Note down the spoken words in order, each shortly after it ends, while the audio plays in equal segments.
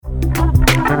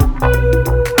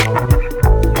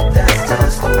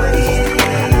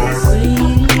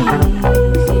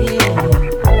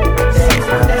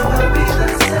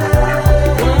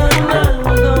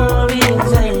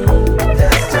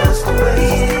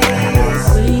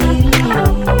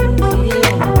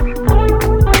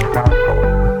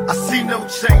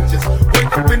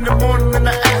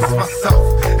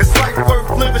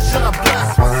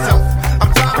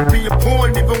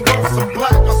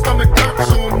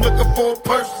for a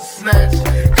purse to snatch.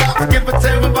 Cops give a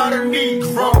damn about a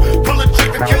Negro. Pull a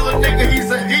trigger, kill a nigga,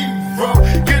 he's a hero.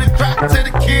 Get it back to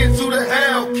the kids, who the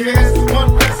hell cares?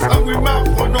 One less hungry mouth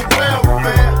for no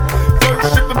welfare.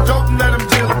 First ship them dope and let them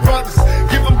deal with brothers.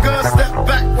 Give them guns, step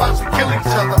back, watch them kill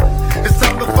each other. It's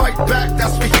time to fight back,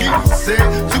 that's what Huey said.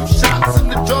 2 shots in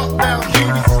the dark, now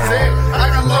Huey said. I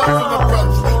got love for my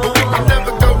brothers, but we can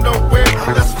never go nowhere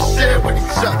unless we share with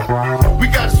each other. We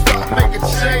gotta start making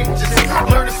changes.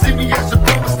 Learn to see me as a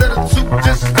brother instead of 2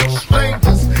 distant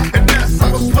strangers. And that's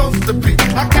how it's supposed to be.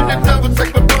 I can never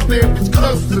take my brother if it's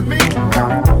close to me.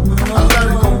 I let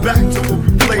it go back to when we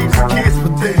played as kids,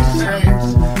 but things change.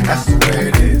 That's the way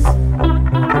it is.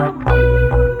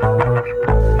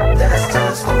 That's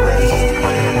just the way it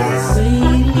is.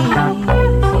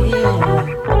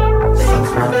 Things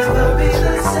will never be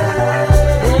the same.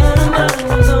 That's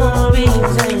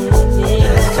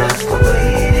just the way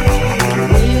it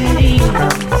is.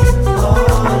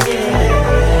 Oh yeah.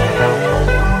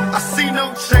 I see no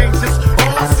changes.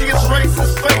 All I see is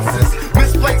racist faces.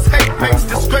 Misplaced hate makes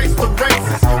disgrace to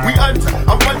races. We under.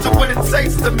 I wonder what it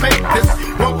takes to make this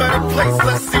one better place.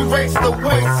 Let's erase the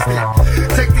wasted.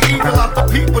 Take the evil out the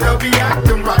people, they'll be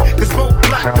acting right. Cause both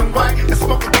black and white and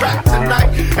smoking crack tonight.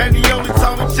 And the only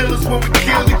time we chill is when we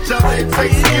kill each other. It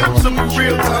takes skill to be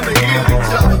real time to heal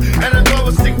each other. And although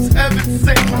it seems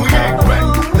evident, we ain't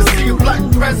ready to see a black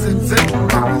president.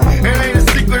 It ain't a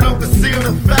secret, don't conceal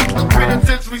the fact. The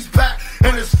penitentiary's packed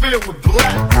and it's filled with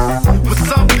blacks. But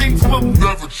some things will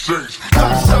never change. Try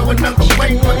to show another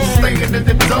way, but you're staying in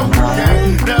the dope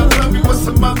game. Now tell me what's a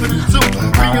mother to do.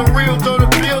 Being real don't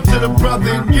appeal to the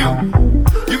brother in you.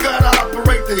 You gotta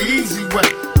operate the easy way,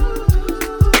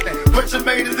 but you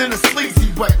made it in a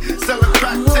sleazy way. Sell it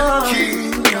back to the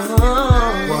kids.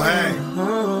 Well, hey,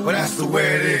 well that's the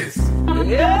way it is.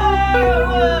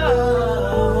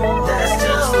 That's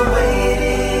just the way it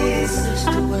is.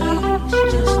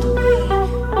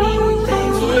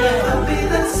 Things will never be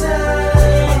the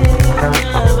same.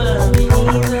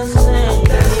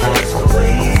 That's just the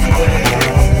way it is.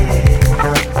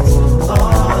 Oh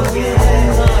yeah.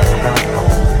 That's just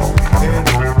the way it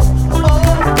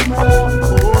is.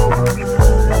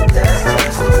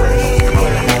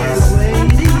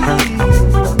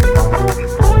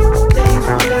 Things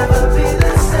will never be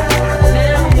the same.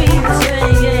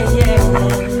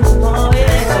 Oh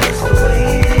yeah. That's just the way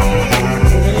it is.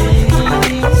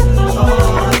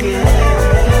 Oh yeah.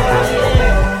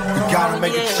 We gotta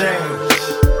make a change.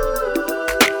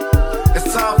 It's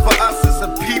time for us as a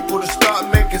people to start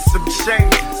making some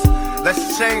changes.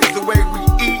 Let's change the way we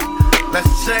eat. Let's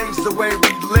change the way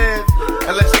we live.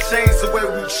 And let's change the way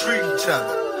we treat each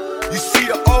other. You see,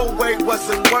 the old way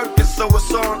wasn't working, so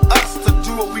it's on us to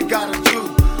do what we gotta do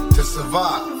to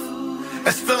survive.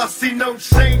 And still I see no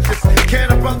changes.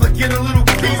 Can a brother get a little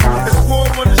peace? It's war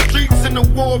on the streets and the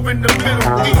war in the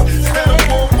Middle East. Instead of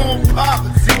war on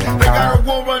poverty, they got a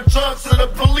war on drugs so the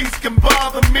police can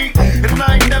bother me. And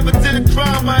I ain't never did a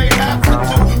crime I ain't have to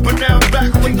do. But now I'm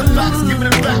back with the locks, giving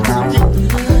it back to you.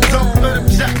 Don't let them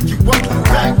jack you up,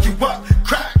 back you up,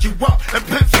 crack you up, and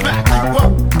pimp smack you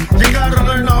up. You gotta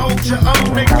learn to hold your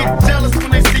own. They get jealous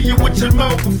when they see you with your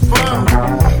mobile phone.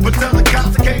 But tell the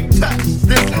cops I can't touch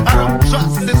this. I don't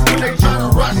trust this. When they try to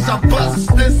rush, I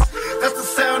bust this. That's the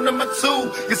sound of my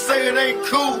tool. You say it ain't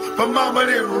cool, but mama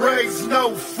didn't raise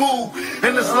no fool.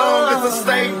 And as long as I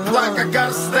stay black, I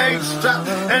gotta stay strapped.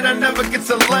 And I never get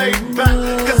to lay back,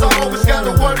 cause I always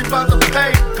gotta worry about the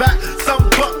payback. Some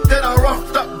buck that I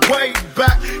roughed up way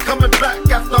back, coming back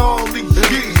after all these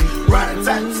years. Right,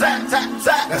 tat, tat, tat,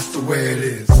 tat. That's the way it is.